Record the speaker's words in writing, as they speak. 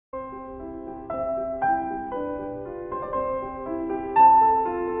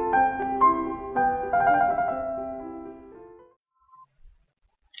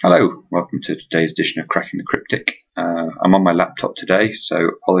Hello, welcome to today's edition of Cracking the Cryptic. I'm on my laptop today, so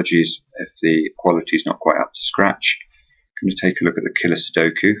apologies if the quality is not quite up to scratch. I'm going to take a look at the killer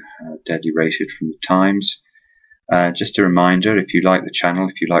Sudoku, deadly rated from the Times. Just a reminder, if you like the channel,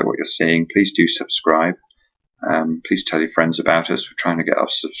 if you like what you're seeing, please do subscribe. Please tell your friends about us. We're trying to get our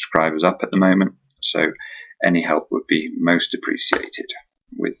subscribers up at the moment, so any help would be most appreciated.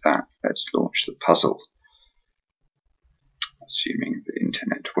 With that, let's launch the puzzle. Assuming the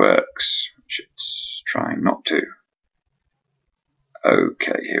internet works, which it's trying not to.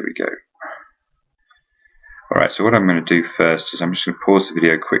 Okay, here we go. Alright, so what I'm going to do first is I'm just going to pause the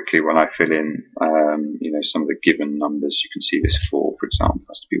video quickly while I fill in some of the given numbers. You can see this 4, for example,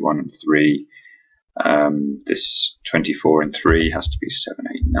 has to be 1 and 3. This 24 and 3 has to be 7,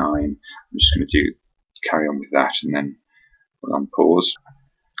 8, 9. I'm just going to carry on with that and then we'll unpause.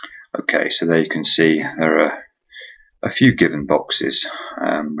 Okay, so there you can see there are a few given boxes,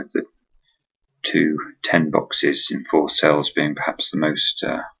 with the 2 10 boxes in 4 cells being perhaps the most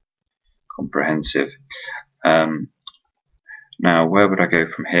comprehensive. Now, where would I go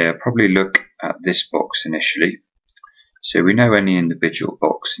from here? Probably look at this box initially. So we know any individual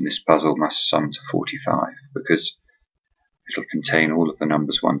box in this puzzle must sum to 45 because it'll contain all of the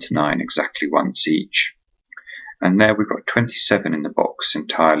numbers 1 to 9 exactly once each. And there we've got 27 in the box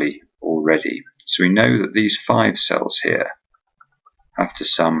entirely already. So we know that these 5 cells here have to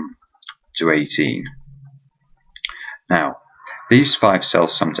sum to 18. Now, these 5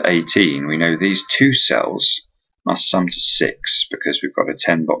 cells sum to 18. We know these 2 cells must sum to 6 because we've got a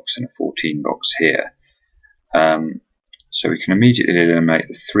 10 box and a 14 box here. So we can immediately eliminate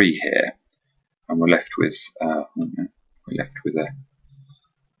the 3 here, and we're left with a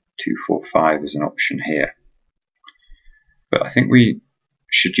 2, 4, 5 as an option here. But I think we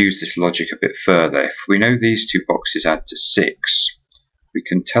should use this logic a bit further. If we know these 2 boxes add to 6, we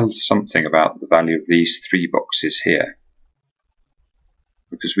can tell something about the value of these 3 boxes here.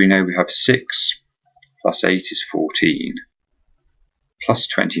 Because we know we have 6 plus 8 is 14, plus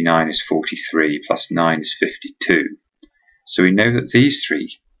 29 is 43, plus 9 is 52. So we know that these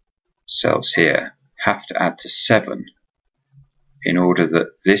 3 cells here have to add to 7 in order that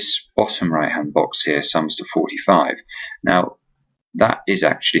this bottom right hand box here sums to 45. Now, that is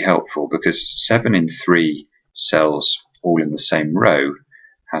actually helpful because 7 in 3 cells all in the same row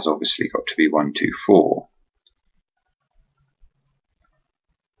has obviously got to be 1, 2, 4.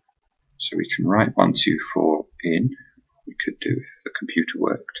 So we can write 1, 2, 4 in. We could do if the computer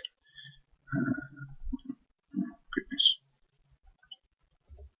worked. Goodness.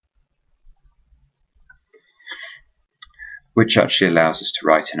 Which actually allows us to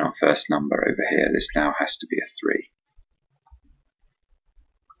write in our first number over here. This now has to be a 3.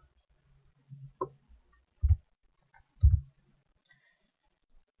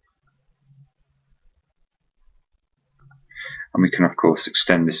 And we can of course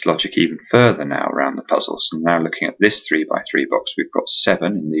extend this logic even further now around the puzzle. So now looking at this 3 by 3 box, we've got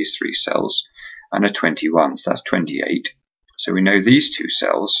 7 in these 3 cells and a 21, so that's 28. So we know these 2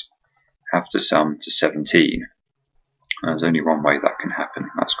 cells have to sum to 17. There's only one way that can happen.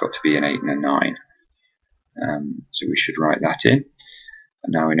 That's got to be an 8 and a 9. So we should write that in.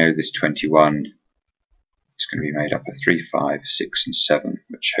 And now we know this 21 is going to be made up of 3, 5, 6 and 7,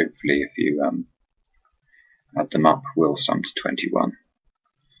 which hopefully if you add them up will sum to 21.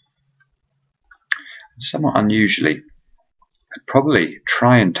 Somewhat unusually, I'd probably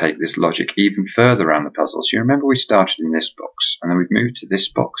try and take this logic even further around the puzzle. So you remember we started in this box and then we've moved to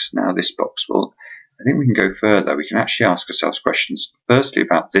this box, now this box. Well, I think we can go further. We can actually ask ourselves questions firstly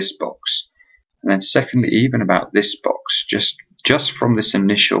about this box and then secondly even about this box, just from this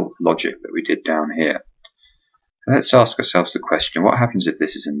initial logic that we did down here. Let's ask ourselves the question, what happens if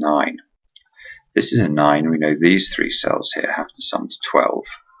this is a 9? This is a 9, we know these 3 cells here have to sum to 12.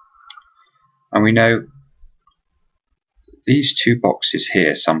 And we know these 2 boxes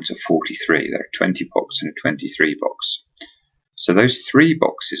here sum to 43. They're a 20 box and a 23 box. So those 3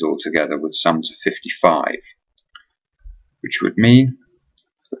 boxes altogether would sum to 55, which would mean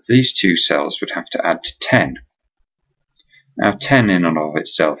that these 2 cells would have to add to 10. Now 10 in and of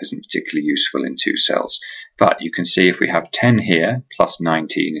itself isn't particularly useful in 2 cells, but you can see if we have 10 here plus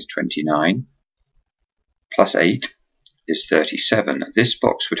 19 is 29. Plus 8 is 37. This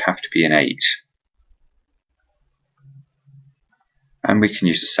box would have to be an 8. And we can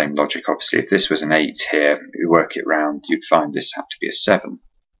use the same logic, obviously. If this was an 8 here, you work it round, you'd find this had to be a 7.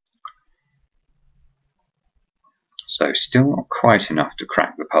 So still not quite enough to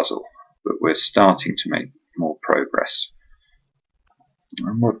crack the puzzle, but we're starting to make more progress.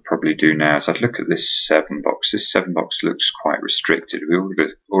 And what I'd probably do now is I'd look at this 7 box. This 7 box looks quite restricted.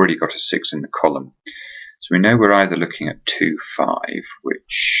 We've already got a 6 in the column. So we know we're either looking at 2, 5,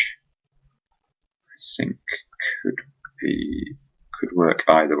 which I think could work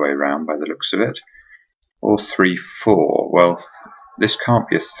either way around by the looks of it, or 3, 4. Well, this can't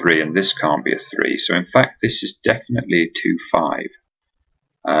be a 3 and this can't be a 3. So in fact, this is definitely a 2,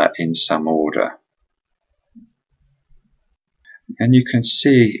 5 in some order. And you can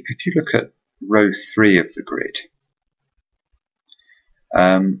see, if you look at row 3 of the grid,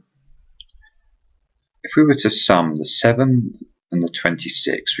 if we were to sum the 7 and the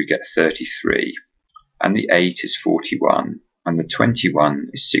 26, we get 33, and the 8 is 41, and the 21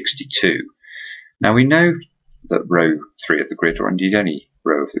 is 62. Now we know that row 3 of the grid, or indeed any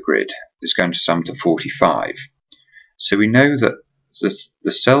row of the grid, is going to sum to 45. So we know that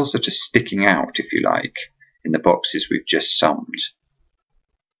the cells that are sticking out, if you like, in the boxes we've just summed,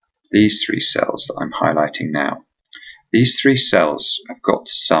 these 3 cells that I'm highlighting now, these 3 cells have got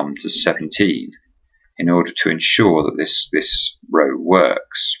to sum to 17 in order to ensure that this row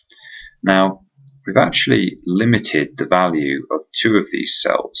works. Now, we've actually limited the value of 2 of these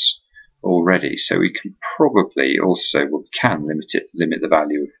cells already, so we can probably also, well, we can limit the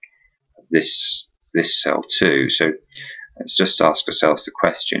value of this cell too. So let's just ask ourselves the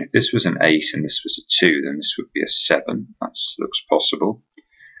question: if this was an 8 and this was a 2, then this would be a 7. That looks possible.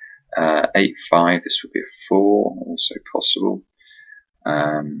 8, 5, this would be a 4, also possible.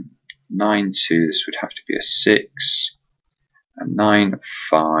 9, 2, this would have to be a 6. And 9,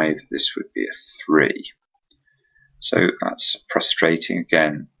 5, this would be a 3. So that's frustrating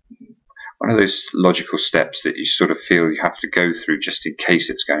again. One of those logical steps that you sort of feel you have to go through just in case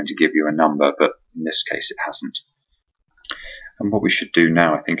it's going to give you a number, but in this case it hasn't. And what we should do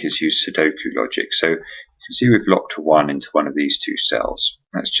now, I think, is use Sudoku logic. So you can see we've locked a 1 into one of these 2 cells.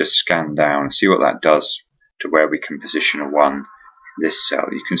 Let's just scan down and see what that does to where we can position a 1 in this cell.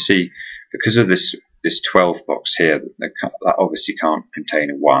 You can see, because of this 12 box here, that obviously can't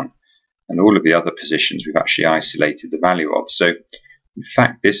contain a 1. And all of the other positions we've actually isolated the value of. So in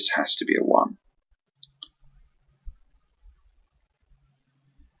fact, this has to be a 1.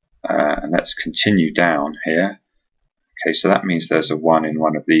 And let's continue down here. Okay, so that means there's a 1 in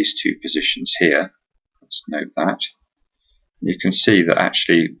one of these 2 positions here. Let's note that. You can see that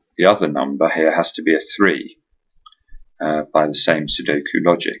actually the other number here has to be a 3 by the same Sudoku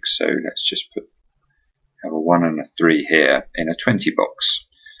logic. So let's just have a 1 and a 3 here in a 20 box.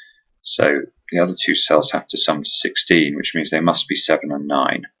 So the other 2 cells have to sum to 16, which means they must be 7 and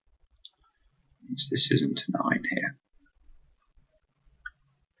 9. Means this isn't a 9 here.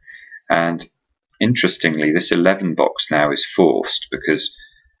 And interestingly, this 11 box now is forced because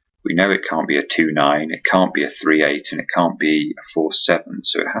we know it can't be a 2, 9, it can't be a 3, 8, and it can't be a 4, 7.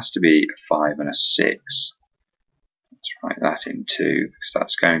 So it has to be a 5 and a 6. Let's write that in too, because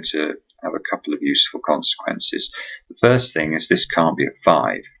that's going to have a couple of useful consequences. The first thing is this can't be a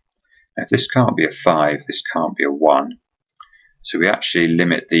 5. Now, if this can't be a 5, this can't be a 1. So we actually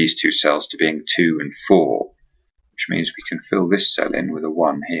limit these 2 cells to being 2 and 4, which means we can fill this cell in with a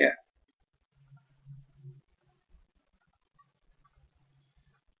 1 here.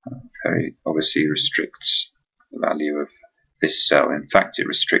 Very obviously restricts the value of this cell. In fact, it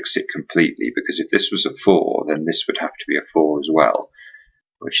restricts it completely, because if this was a 4, then this would have to be a 4 as well,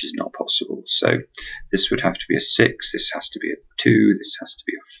 which is not possible. So this would have to be a 6, this has to be a 2, this has to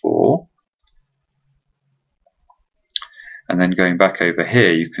be a 4. And then going back over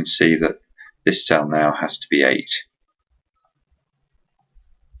here, you can see that this cell now has to be 8.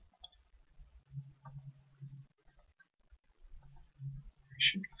 We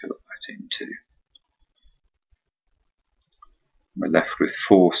should fill that in too. We're left with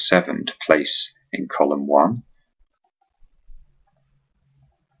 4, 7 to place in column 1.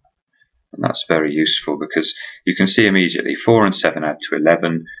 And that's very useful because you can see immediately 4 and 7 add to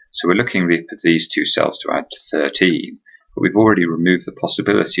 11. So we're looking for these 2 cells to add to 13. But we've already removed the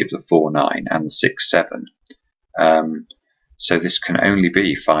possibility of the 4, 9 and the 6, 7. So this can only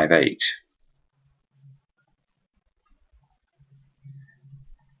be 5, 8.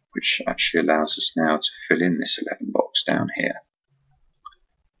 Which actually allows us now to fill in this 11 box down here.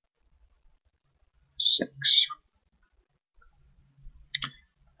 6.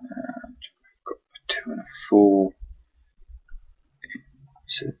 And we've got a 2 and a 4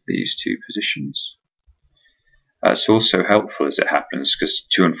 into these 2 positions. It's also helpful as it happens because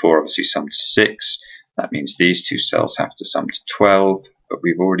 2 and 4 obviously sum to 6. That means these 2 cells have to sum to 12, but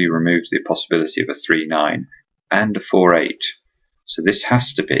we've already removed the possibility of a 3, 9 and a 4, 8. So this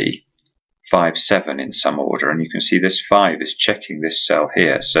has to be 5, 7 in some order, and you can see this 5 is checking this cell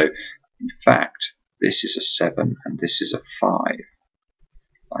here. So in fact, this is a 7 and this is a 5,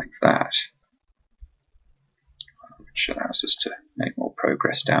 like that, which allows us to make more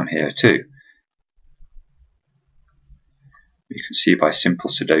progress down here too. You can see by simple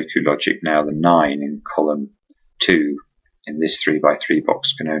Sudoku logic now the 9 in column 2 in this 3 by 3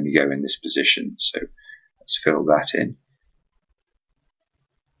 box can only go in this position. So let's fill that in.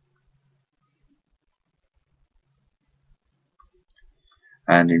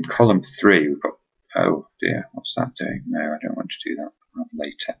 And in column 3 we've got, oh dear, what's that doing? No, I don't want to do that.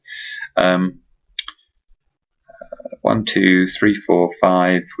 Later. 1, 2, 3, 4,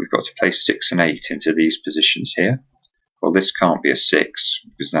 5. We've got to place 6 and 8 into these positions here. Well, this can't be a 6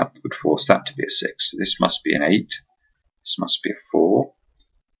 because that would force that to be a 6. So this must be an 8. This must be a 4.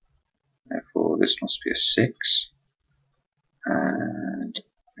 Therefore, this must be a 6. And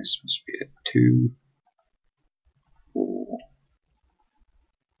this must be a 2, 4,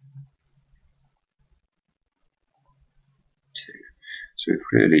 2. So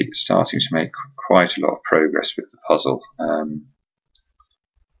we're really starting to make quite a lot of progress with the puzzle.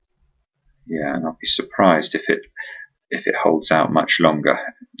 Yeah, and I'll be surprised if it holds out much longer.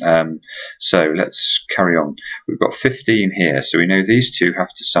 So let's carry on. We've got 15 here, so we know these two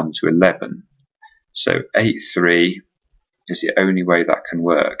have to sum to 11. So 8, 3 is the only way that can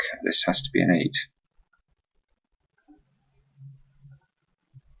work. This has to be an 8.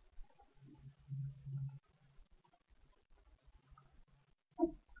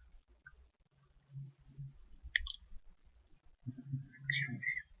 Okay.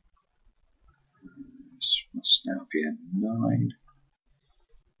 This must now be a 9.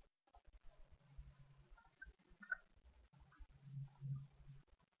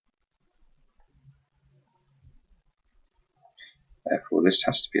 Therefore, this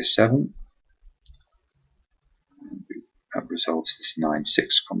has to be a 7. That resolves this 9,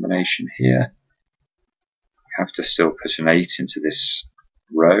 6 combination here. We have to still put an 8 into this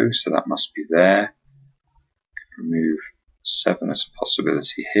row, so that must be there. Remove 7 as a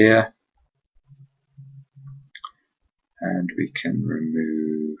possibility here. And we can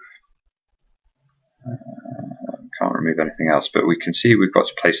remove, can't remove anything else, but we can see we've got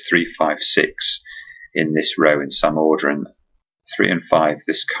to place 3, 5, 6 in this row in some order, and 3 and 5,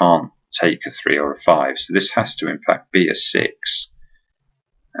 this can't take a 3 or a 5, so this has to in fact be a 6.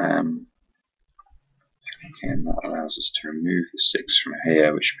 Again, that allows us to remove the 6 from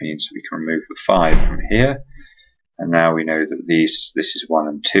here, which means we can remove the 5 from here, and now we know that this is 1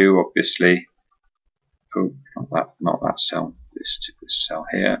 and 2, obviously. Oh, not that cell, this cell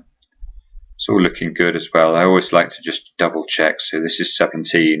here. It's all looking good as well. I always like to just double check. So this is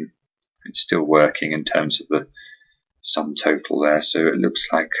 17. It's still working in terms of the sum total there. So it looks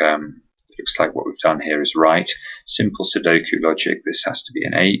like what we've done here is right. Simple Sudoku logic. This has to be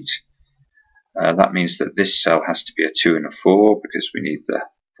an 8. That means that this cell has to be a 2 and a 4 because we need the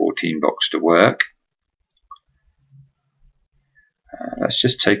 14 box to work. Let's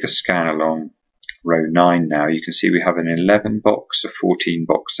just take a scan along row 9 now. You can see we have an 11 box, a 14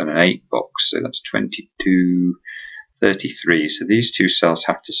 box and an 8 box, so that's 22, 33. So these two cells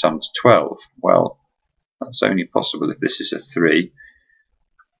have to sum to 12. Well, that's only possible if this is a 3.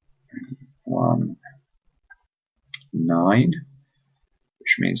 1, 9,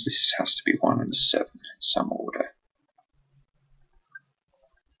 which means this has to be 1 and a 7 in some order.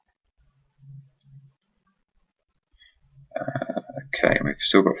 Okay, and we've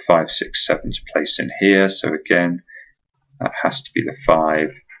still got 5, 6, 7 to place in here, so again, that has to be the 5,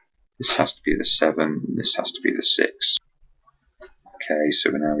 this has to be the 7, and this has to be the 6. Okay, so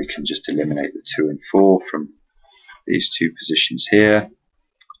now we can just eliminate the 2 and 4 from these two positions here,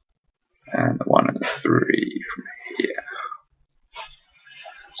 and the 1 and the 3 from here.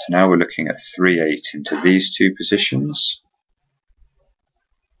 So now we're looking at 3, 8 into these two positions.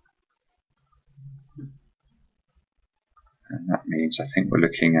 And that means I think we're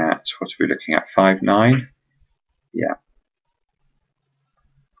looking at, what are we looking at, 5, 9? Yeah.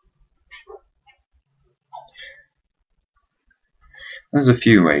 There's a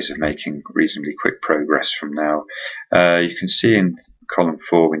few ways of making reasonably quick progress from now. You can see in column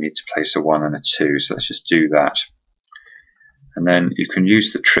 4 we need to place a 1 and a 2, so let's just do that. And then you can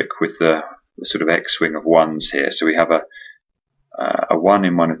use the trick with the sort of X-wing of 1s here. So we have a 1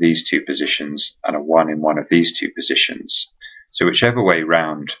 in one of these two positions and a 1 in one of these two positions. So whichever way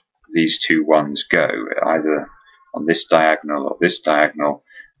round these two 1s go, either on this diagonal or this diagonal,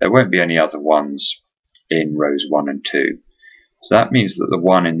 there won't be any other 1s in rows 1 and 2. So that means that the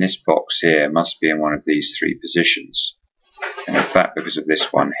 1 in this box here must be in one of these three positions. And in fact, because of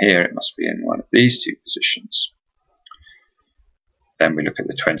this one here, it must be in one of these two positions. Then we look at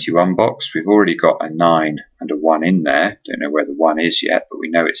the 21 box. We've already got a 9 and a 1 in there. Don't know where the 1 is yet, but we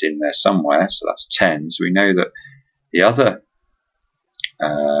know it's in there somewhere, so that's 10. So we know that the other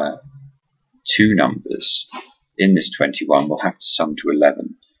two numbers in this 21 will have to sum to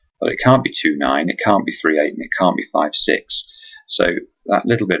 11. But it can't be 2, 9, it can't be 3, 8, and it can't be 5, 6. So that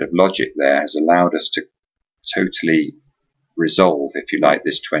little bit of logic there has allowed us to totally resolve, if you like,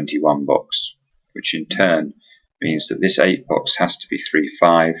 this 21 box, which in turn means that this 8 box has to be 3,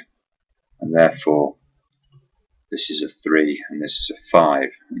 5, and therefore this is a 3 and this is a 5,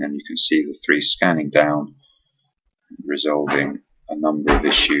 and then you can see the 3 scanning down, resolving a number of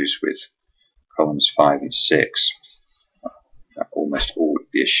issues with columns 5 and 6, almost all of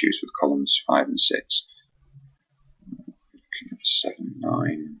the issues with columns 5 and 6. Looking at 7,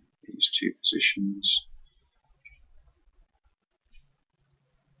 9, these two positions,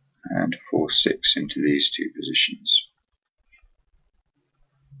 and 4, 6 into these two positions.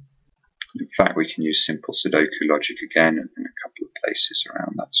 In fact, we can use simple Sudoku logic again in a couple of places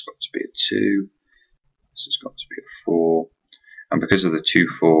around. That's got to be a 2, this has got to be a 4, and because of the 2,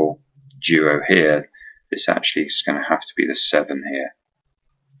 4 duo here, this actually is going to have to be the 7 here.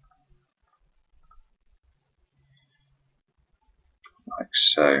 Like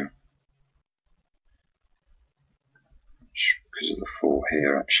so. Which, because of the 4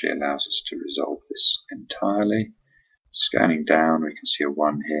 here, actually allows us to resolve this entirely. Scanning down, we can see a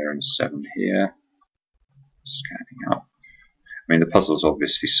 1 here and a 7 here. Scanning up. I mean, the puzzle's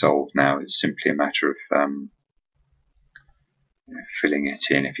obviously solved now. It's simply a matter of filling it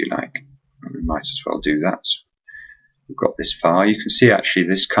in, if you like. We might as well do that. We've got this far. You can see actually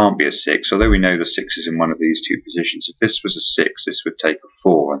this can't be a 6, although we know the 6 is in one of these two positions. If this was a 6, this would take a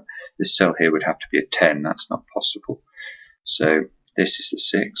 4, and this cell here would have to be a 10. That's not possible. So this is the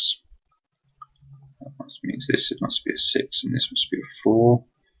 6. That means this must be a 6, and this must be a 4.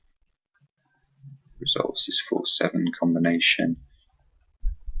 Resolves this 4, 7 combination.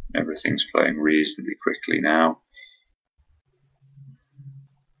 Everything's flowing reasonably quickly now.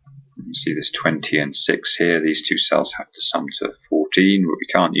 You can see this 20 and 6 here. These two cells have to sum to 14, but we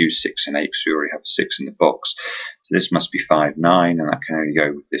can't use 6 and 8 because we already have a 6 in the box. So this must be 5, 9, and that can only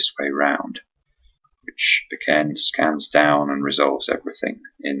go this way round, which again scans down and resolves everything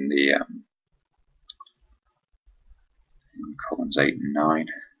in the in columns 8 and 9.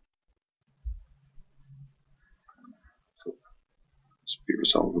 So this will be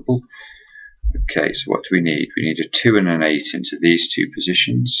resolvable. Okay, so what do we need? We need a 2 and an 8 into these two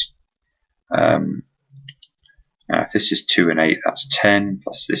positions. Now if this is 2 and 8, that's 10,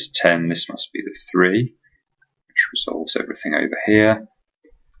 plus this 10, this must be the 3, which resolves everything over here.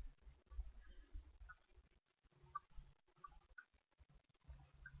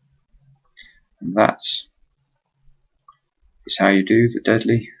 And that is how you do the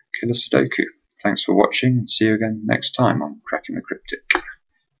deadly killer Sudoku. Thanks for watching, and see you again next time on Cracking the Cryptic.